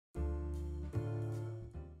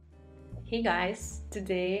Hey guys,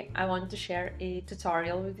 today I want to share a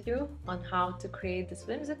tutorial with you on how to create this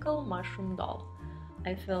whimsical mushroom doll.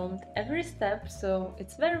 I filmed every step, so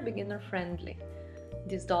it's very beginner friendly.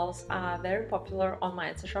 These dolls are very popular on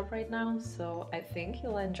my Etsy shop right now, so I think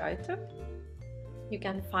you'll enjoy it too. You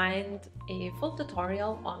can find a full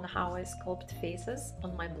tutorial on how I sculpt faces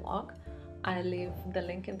on my blog. I leave the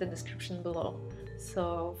link in the description below.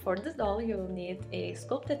 So for this doll you'll need a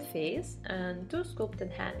sculpted face and two sculpted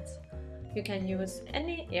hands. You can use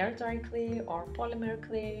any air dry clay or polymer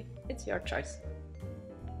clay, it's your choice.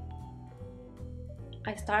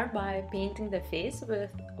 I start by painting the face with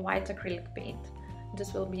white acrylic paint.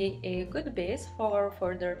 This will be a good base for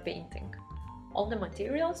further painting. All the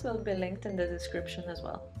materials will be linked in the description as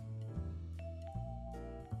well.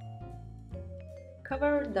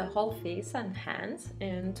 Cover the whole face and hands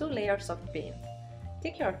in 2 layers of paint.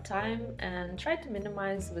 Take your time and try to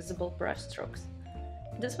minimize visible brush strokes.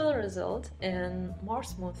 This will result in more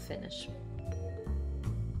smooth finish.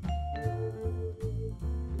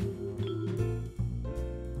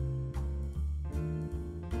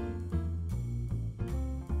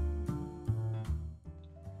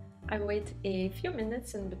 I wait a few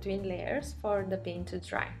minutes in between layers for the paint to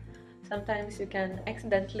dry. Sometimes you can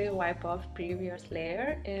accidentally wipe off previous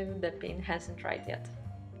layer if the paint hasn't dried yet.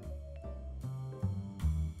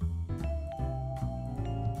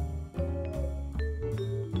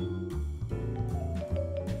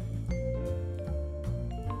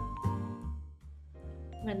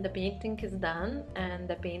 When the painting is done and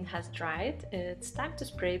the paint has dried, it's time to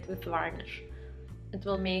spray it with varnish. It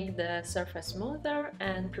will make the surface smoother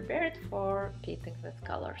and prepare it for painting with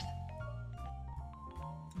colors.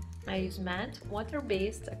 I use matte,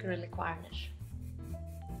 water-based acrylic varnish.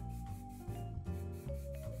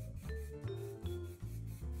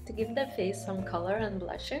 To give the face some color and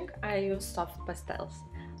blushing, I use soft pastels.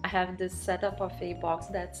 I have this setup of a box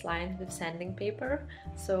that's lined with sanding paper,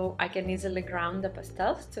 so I can easily ground the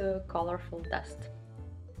pastels to colorful dust.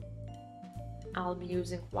 I'll be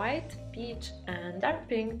using white, peach and dark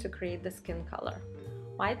pink to create the skin color.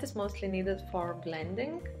 White is mostly needed for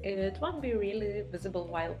blending, it won't be really visible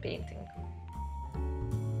while painting.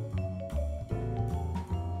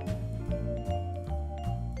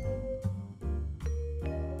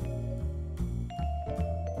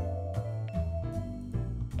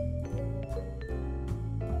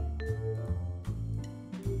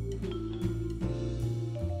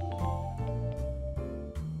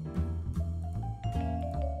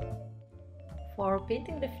 For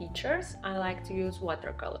painting the features, I like to use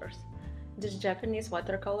watercolors. This Japanese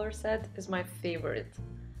watercolor set is my favorite.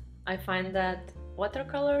 I find that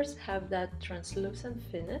watercolors have that translucent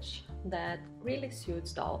finish that really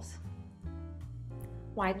suits dolls.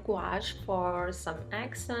 White gouache for some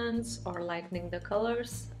accents or lightening the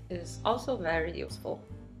colors is also very useful.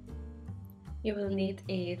 You will need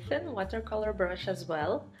a thin watercolor brush as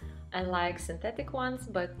well. I like synthetic ones,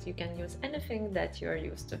 but you can use anything that you're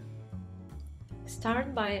used to.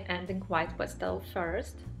 Start by adding white pastel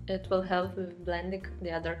first. It will help with blending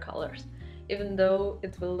the other colors, even though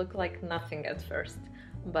it will look like nothing at first,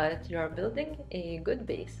 but you are building a good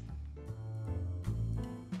base.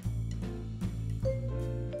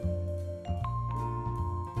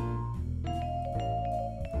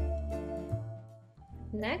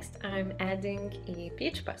 Next, I'm adding a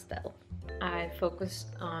peach pastel. I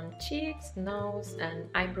focused on cheeks, nose and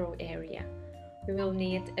eyebrow area. We will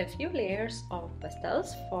need a few layers of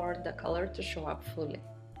pastels for the color to show up fully.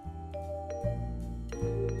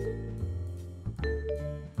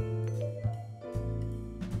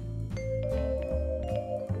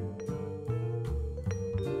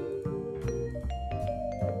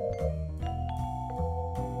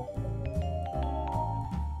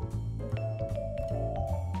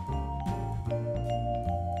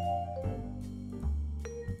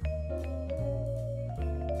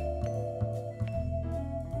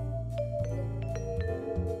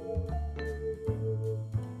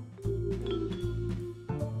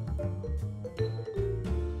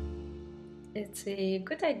 It's a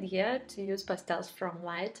good idea to use pastels from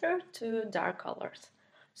lighter to dark colors.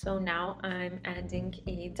 So now I'm adding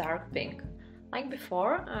a dark pink. Like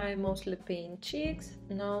before, I mostly paint cheeks,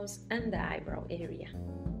 nose and the eyebrow area.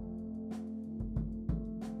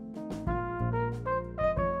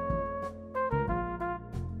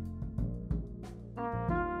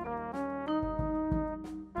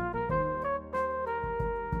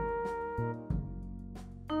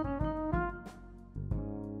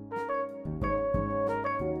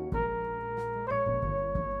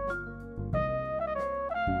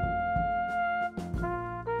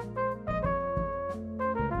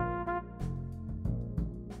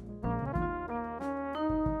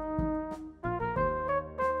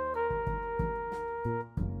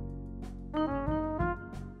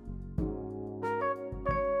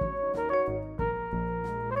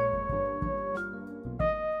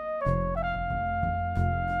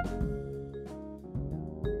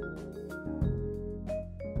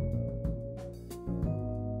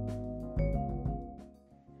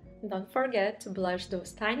 Don't forget to blush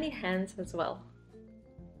those tiny hands as well.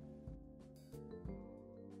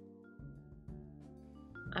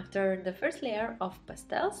 After the first layer of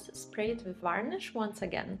pastels, spray it with varnish once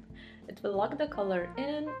again. It will lock the color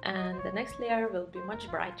in and the next layer will be much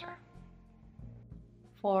brighter.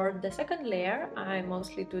 For the second layer, I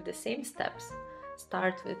mostly do the same steps.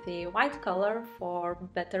 Start with the white color for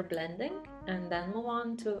better blending and then move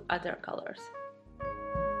on to other colors.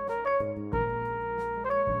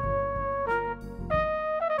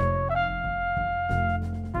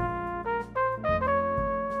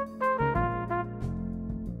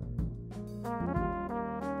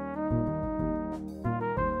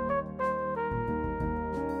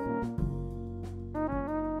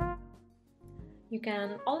 You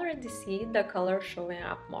can already see the color showing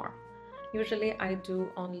up more. Usually I do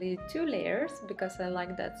only 2 layers because I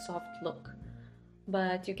like that soft look.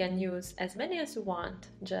 But you can use as many as you want,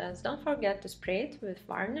 just don't forget to spray it with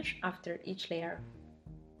varnish after each layer.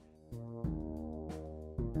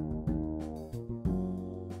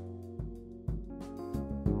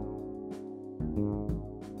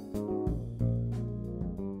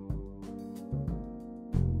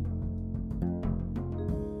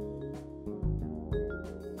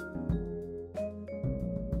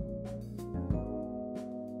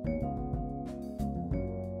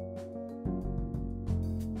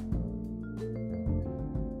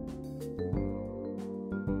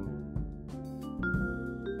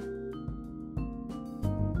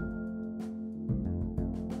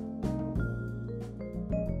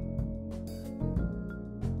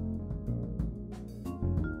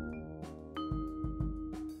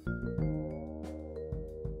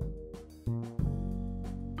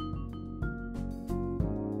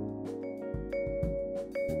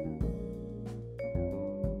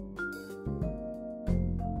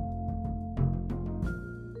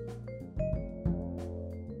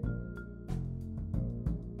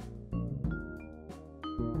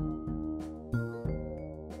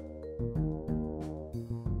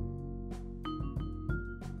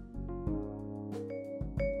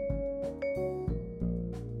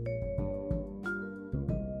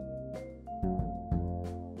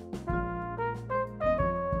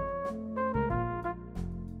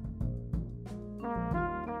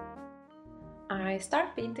 I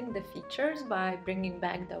start painting the features by bringing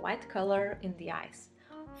back the white color in the eyes.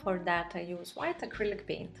 For that I use white acrylic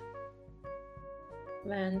paint.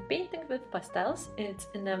 When painting with pastels, it's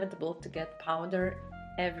inevitable to get powder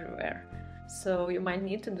everywhere, so you might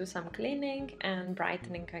need to do some cleaning and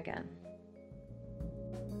brightening again.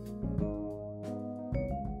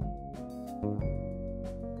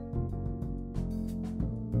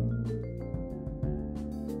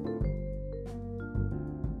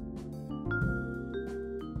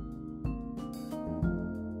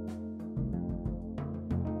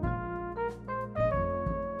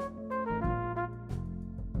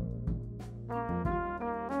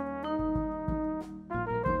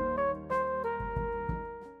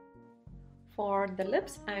 For the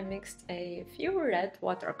lips, I mixed a few red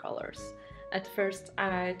watercolors. At first,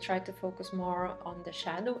 I tried to focus more on the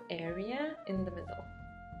shadow area in the middle.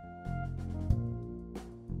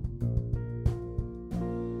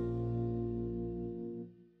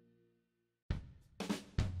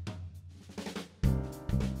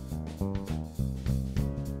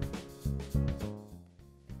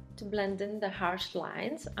 To blend in the harsh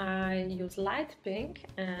lines, I use light pink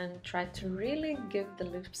and try to really give the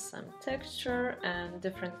lips some texture and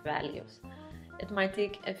different values. It might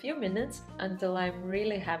take a few minutes until I'm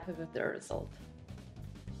really happy with the result.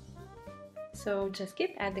 So just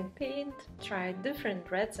keep adding paint, try different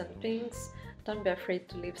reds and pinks, don't be afraid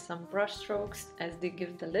to leave some brush strokes as they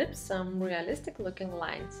give the lips some realistic looking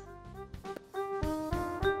lines.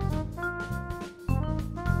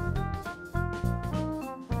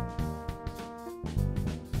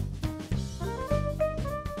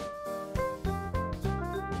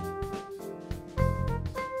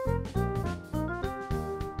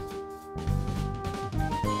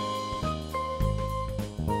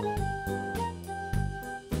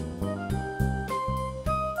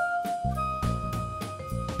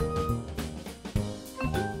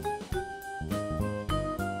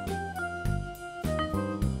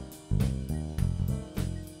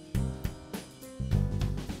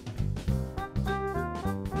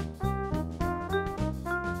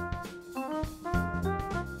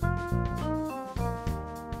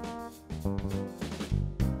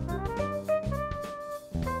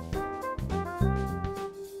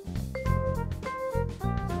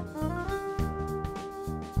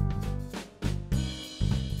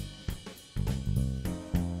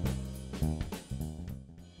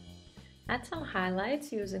 Add some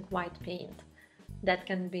highlights using white paint. That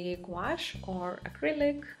can be gouache or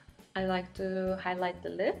acrylic. I like to highlight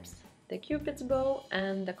the lips, the cupid's bow,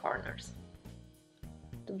 and the corners.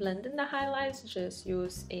 To blend in the highlights, just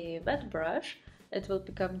use a wet brush. It will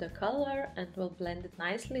pick up the color and will blend it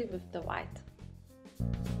nicely with the white.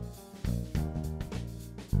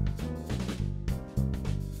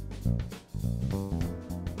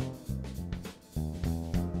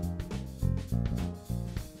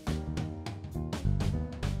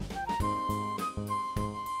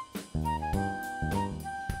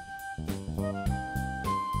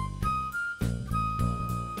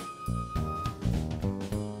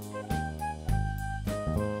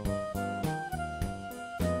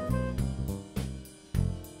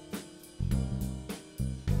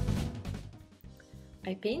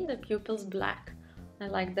 I paint the pupils black. I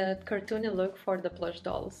like that cartoony look for the plush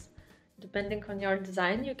dolls. Depending on your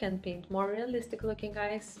design, you can paint more realistic looking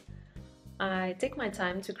eyes. I take my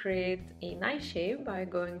time to create a nice shape by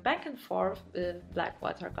going back and forth with black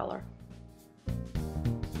watercolor.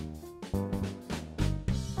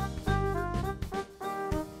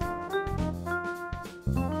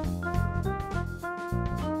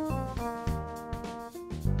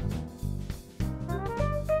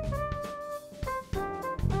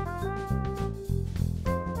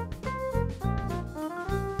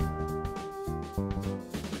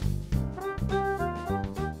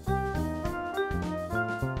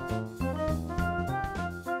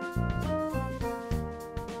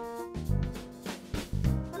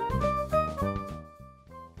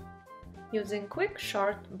 Using quick,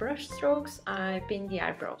 short brush strokes, I paint the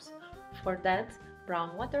eyebrows. For that,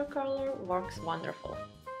 brown watercolor works wonderful.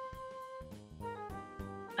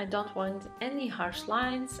 I don't want any harsh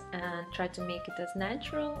lines and try to make it as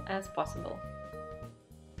natural as possible.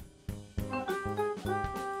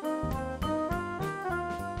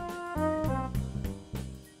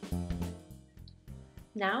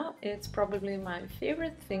 Now it's probably my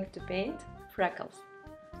favorite thing to paint, freckles.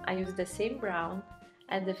 I use the same brown,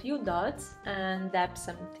 add a few dots and dab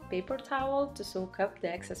some paper towel to soak up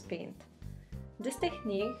the excess paint. This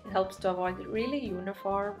technique helps to avoid really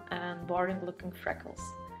uniform and boring looking freckles.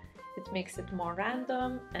 It makes it more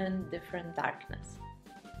random and different darkness.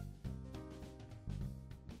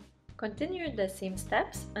 Continue the same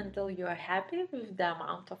steps until you are happy with the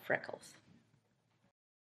amount of freckles.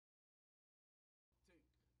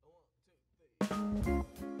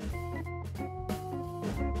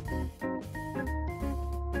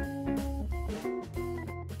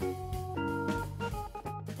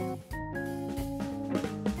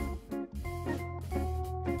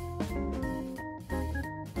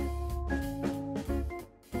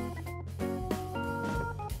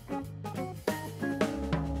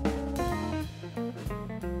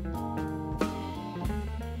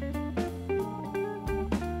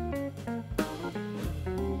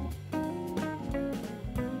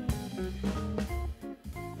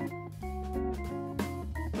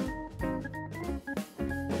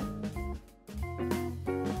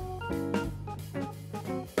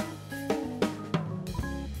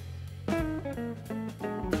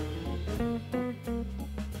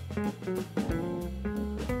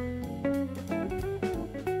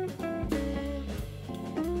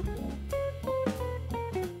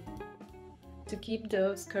 To keep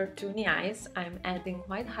those cartoony eyes, I'm adding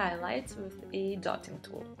white highlights with a dotting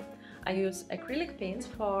tool. I use acrylic paints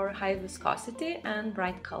for high viscosity and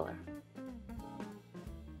bright color.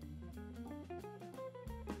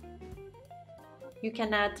 You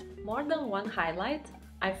can add more than one highlight.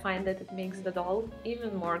 I find that it makes the doll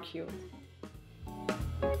even more cute.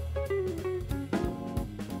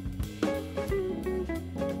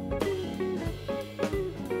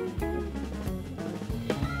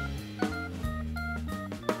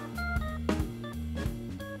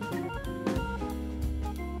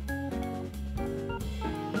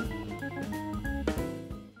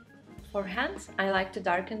 For hands, I like to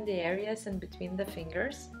darken the areas in between the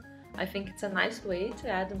fingers. I think it's a nice way to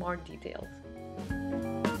add more details.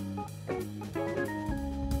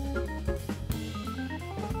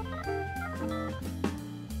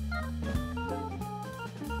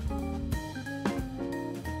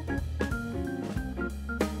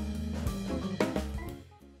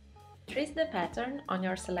 Trace the pattern on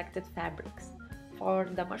your selected fabrics. For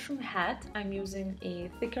the mushroom hat, I'm using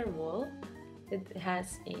a thicker wool. It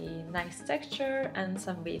has a nice texture and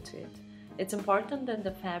some weight to it. It's important that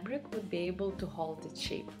the fabric would be able to hold its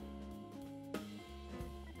shape.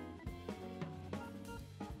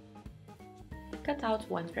 Cut out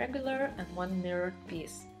one regular and one mirrored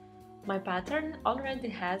piece. My pattern already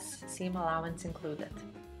has seam allowance included.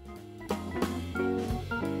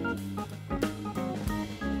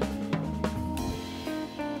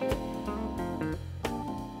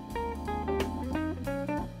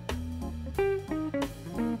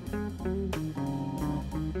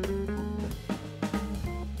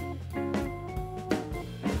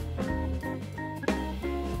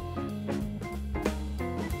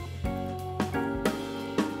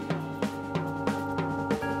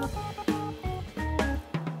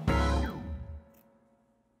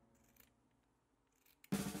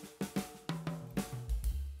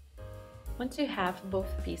 Once you have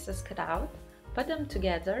both pieces cut out, put them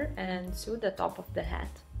together and sew the top of the hat.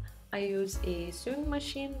 I use a sewing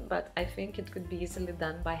machine, but I think it could be easily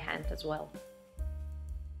done by hand as well.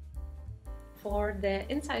 For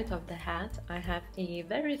the inside of the hat, I have a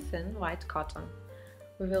very thin white cotton.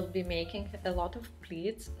 We will be making a lot of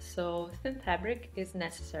pleats, so thin fabric is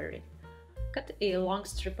necessary. Cut a long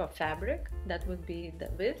strip of fabric that would be the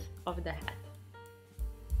width of the hat.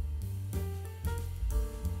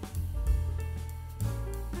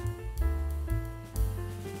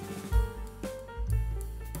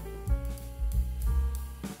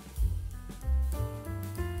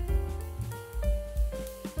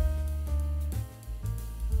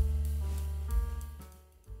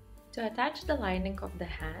 To attach the lining of the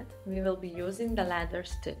hat, we will be using the ladder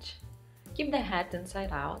stitch. Keep the hat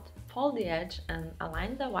inside out, fold the edge and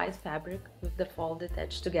align the white fabric with the folded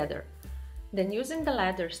edge together. Then using the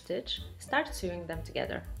ladder stitch, start sewing them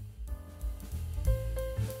together.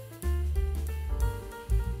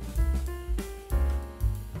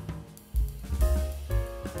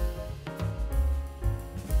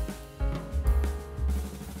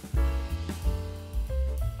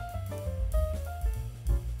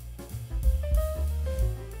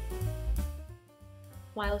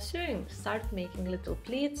 While sewing, start making little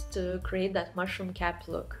pleats to create that mushroom cap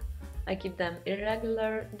look. I keep them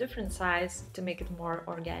irregular, different size to make it more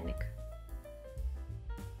organic.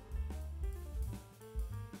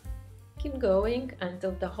 Keep going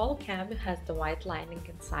until the whole cap has the white lining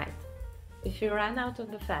inside. If you run out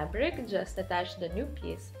of the fabric, just attach the new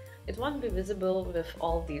piece. It won't be visible with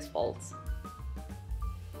all these folds.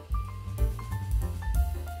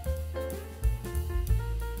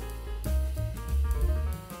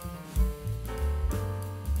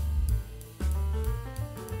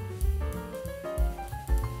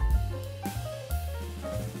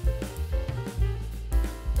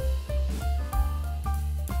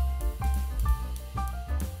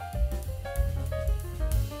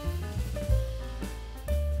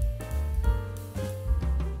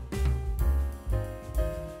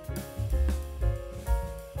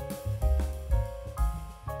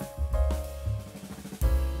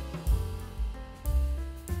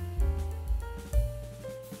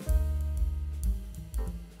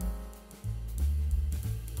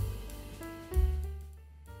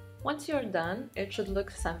 Once you're done, it should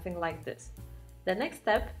look something like this. The next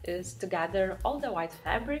step is to gather all the white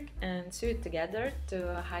fabric and sew it together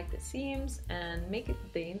to hide the seams and make it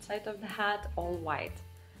the inside of the hat all white.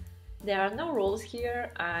 There are no rules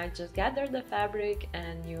here, I just gather the fabric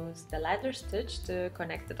and use the ladder stitch to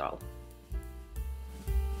connect it all.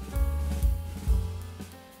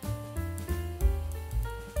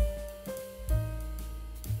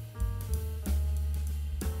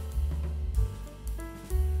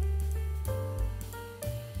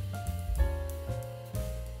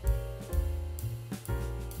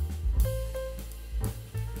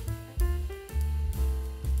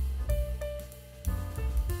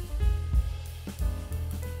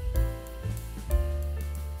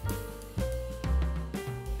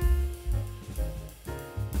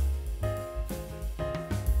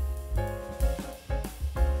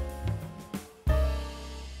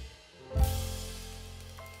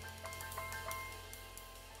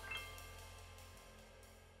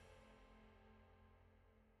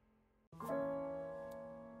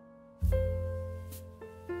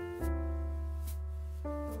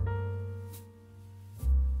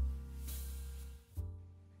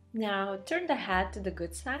 Now turn the hat to the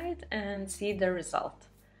good side and see the result.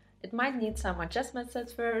 It might need some adjustments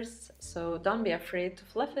at first, so don't be afraid to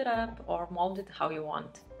fluff it up or mold it how you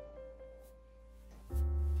want.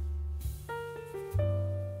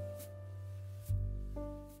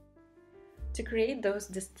 To create those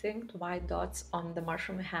distinct white dots on the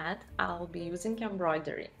mushroom hat, I'll be using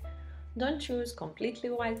embroidery. Don't choose completely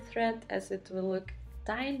white thread as it will look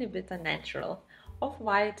tiny bit unnatural.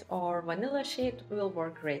 Off-white or vanilla shade will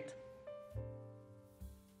work great.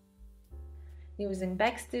 Using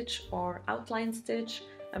backstitch or outline stitch,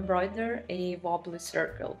 embroider a wobbly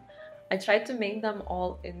circle. I tried to make them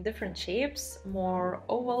all in different shapes, more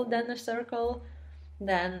oval than a circle,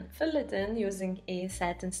 then fill it in using a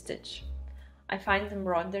satin stitch. I find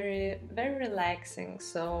embroidery very relaxing,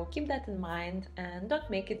 so keep that in mind and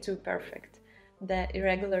don't make it too perfect. The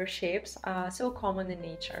irregular shapes are so common in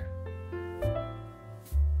nature.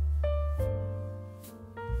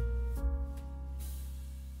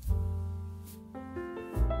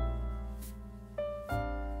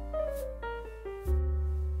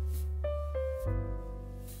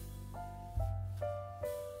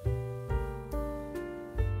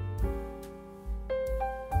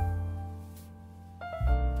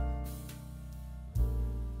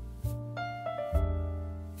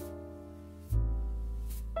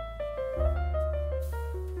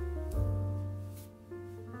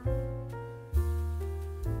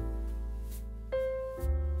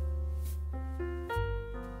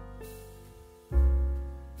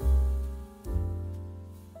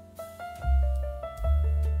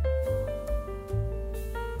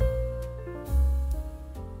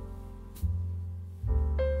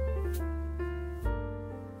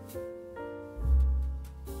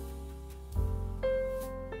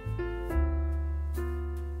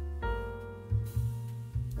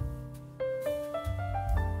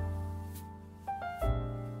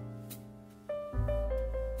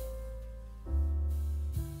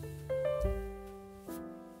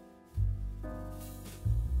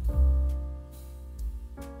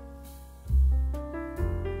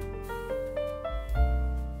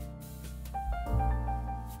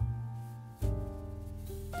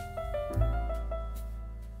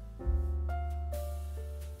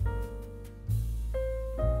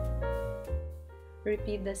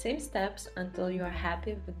 Repeat the same steps until you are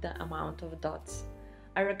happy with the amount of dots.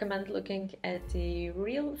 I recommend looking at the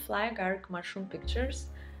real Fly Agaric mushroom pictures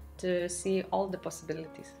to see all the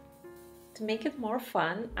possibilities. To make it more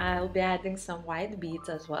fun, I'll be adding some white beads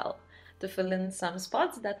as well, to fill in some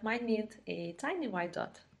spots that might need a tiny white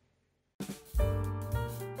dot.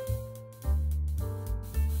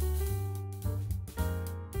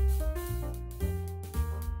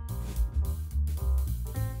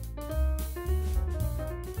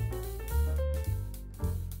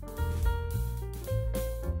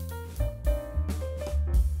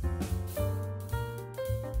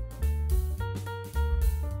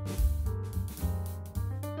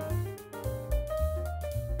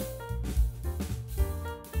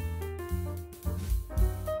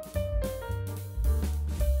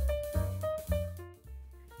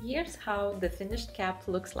 Here's how the finished cap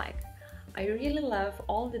looks like. I really love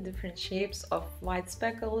all the different shapes of white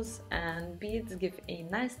speckles, and beads give a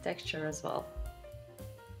nice texture as well.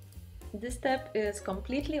 This step is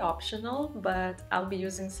completely optional, but I'll be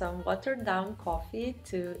using some watered down coffee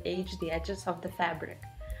to age the edges of the fabric.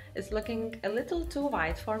 It's looking a little too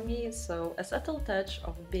white for me, so a subtle touch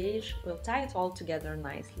of beige will tie it all together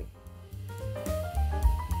nicely.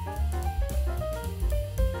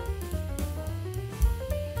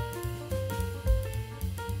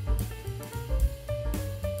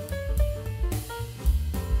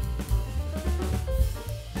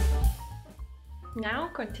 Now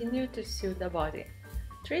continue to sew the body.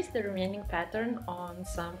 Trace the remaining pattern on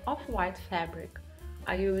some off-white fabric.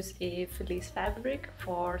 I use a fleece fabric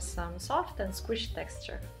for some soft and squishy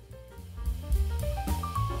texture.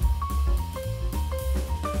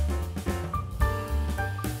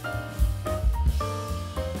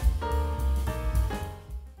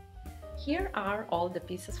 Here are all the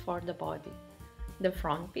pieces for the body. The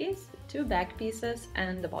front piece, two back pieces,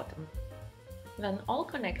 and the bottom. When all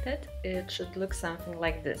connected, it should look something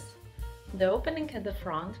like this. The opening at the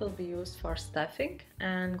front will be used for stuffing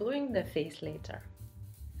and gluing the face later.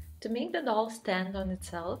 To make the doll stand on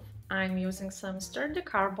itself, I'm using some sturdy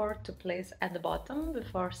cardboard to place at the bottom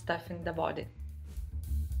before stuffing the body.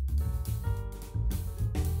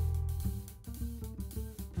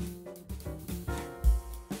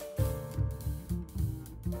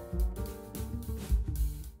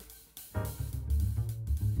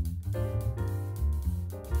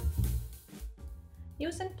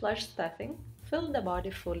 Using plush stuffing, fill the body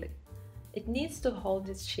fully. It needs to hold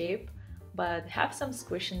its shape, but have some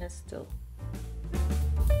squishiness still.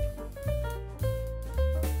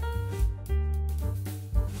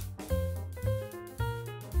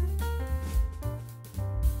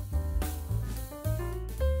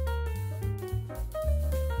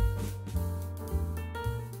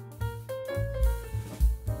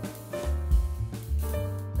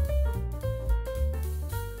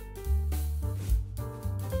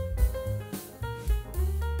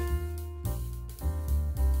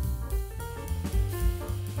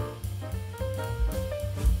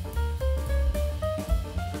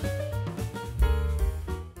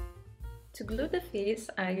 To glue the face,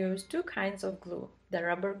 I use two kinds of glue, the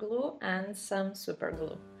rubber glue and some super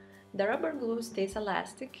glue. The rubber glue stays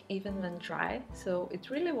elastic even when dry, so it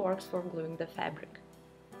really works for gluing the fabric.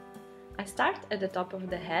 I start at the top of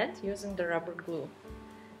the head using the rubber glue.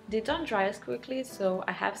 They don't dry as quickly, so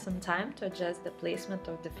I have some time to adjust the placement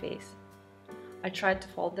of the face. I try to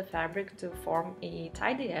fold the fabric to form a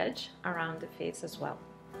tidy edge around the face as well.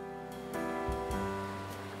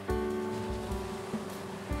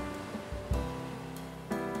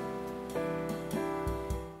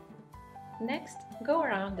 Next, go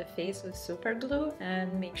around the face with super glue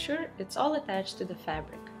and make sure it's all attached to the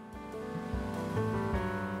fabric.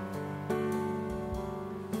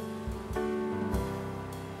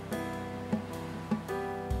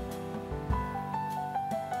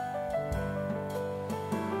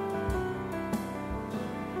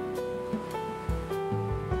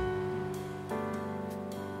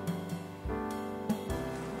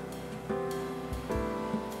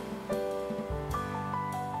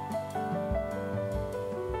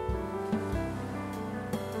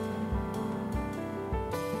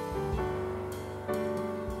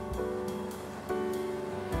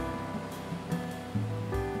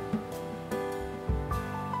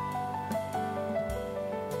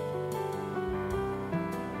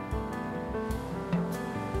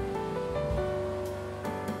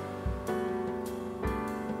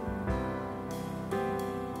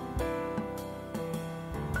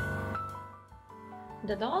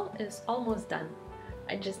 The doll is almost done.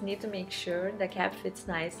 I just need to make sure the cap fits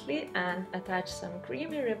nicely and attach some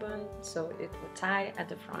creamy ribbon so it will tie at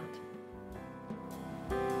the front.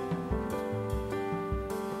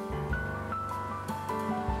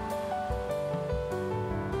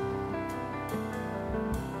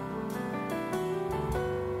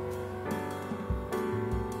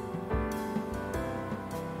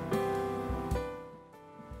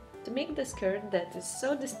 To make the skirt that is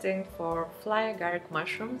so distinct for Fly Agaric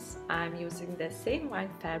mushrooms, I'm using the same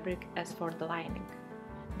white fabric as for the lining.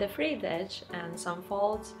 The frayed edge and some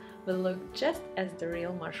folds will look just as the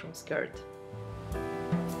real mushroom skirt.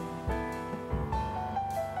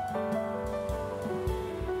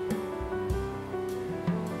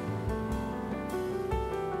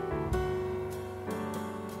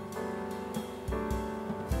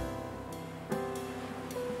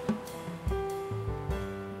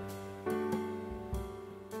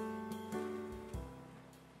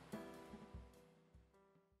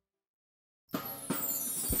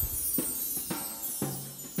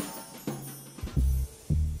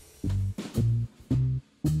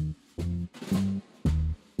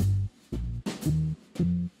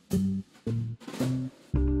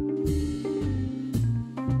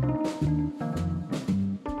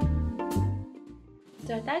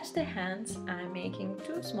 To attach the hands, I'm making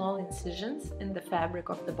two small incisions in the fabric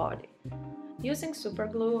of the body. Using super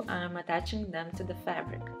glue, I'm attaching them to the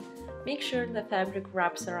fabric. Make sure the fabric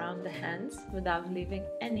wraps around the hands without leaving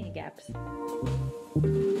any gaps.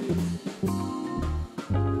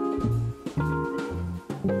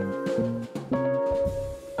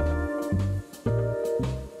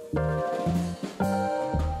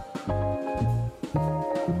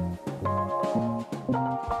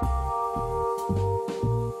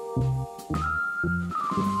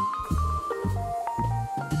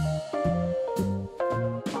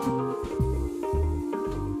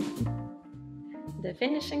 The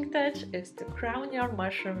finishing touch is to crown your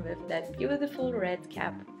mushroom with that beautiful red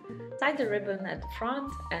cap. Tie the ribbon at the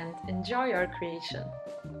front and enjoy your creation.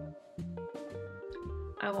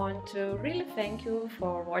 I want to really thank you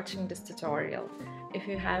for watching this tutorial. If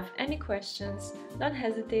you have any questions, don't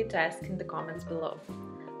hesitate to ask in the comments below.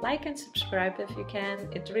 Like and subscribe if you can,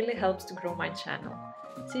 it really helps to grow my channel.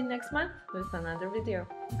 See you next month with another video.